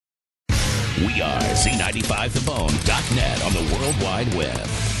We are Z95TheBone.net on the World Wide Web.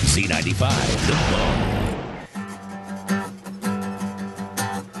 Z95 The Bone.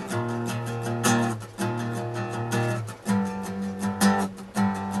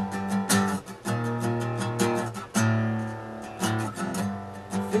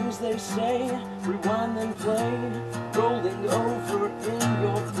 Things they say, rewind and play, rolling over in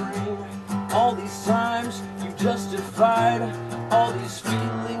your brain. All these times you justified, all these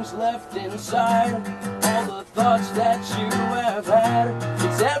feelings left inside, all the thoughts that you have had.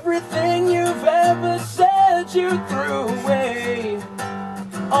 It's everything you've ever said you threw away,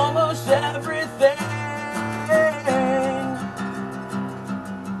 almost everything.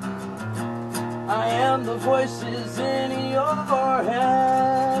 I am the voices in your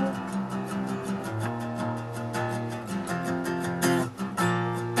head.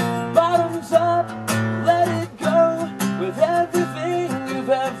 Bottoms up, let it go with everything you've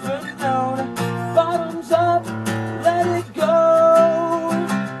ever known. Bottoms up, let it go.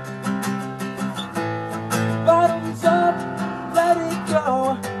 Bottoms up, let it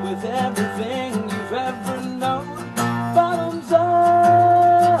go with everything you've ever known. Bottoms up.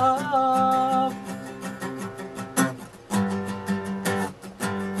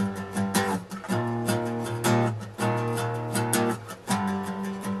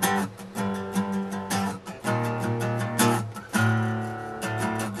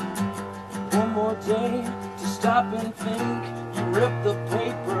 One more day to stop and think. You rip the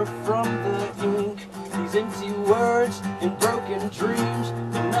paper from the ink. These empty words and broken dreams,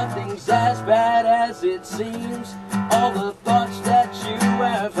 but nothing's as bad as it seems. All the thoughts that you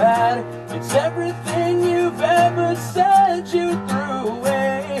have had, it's everything you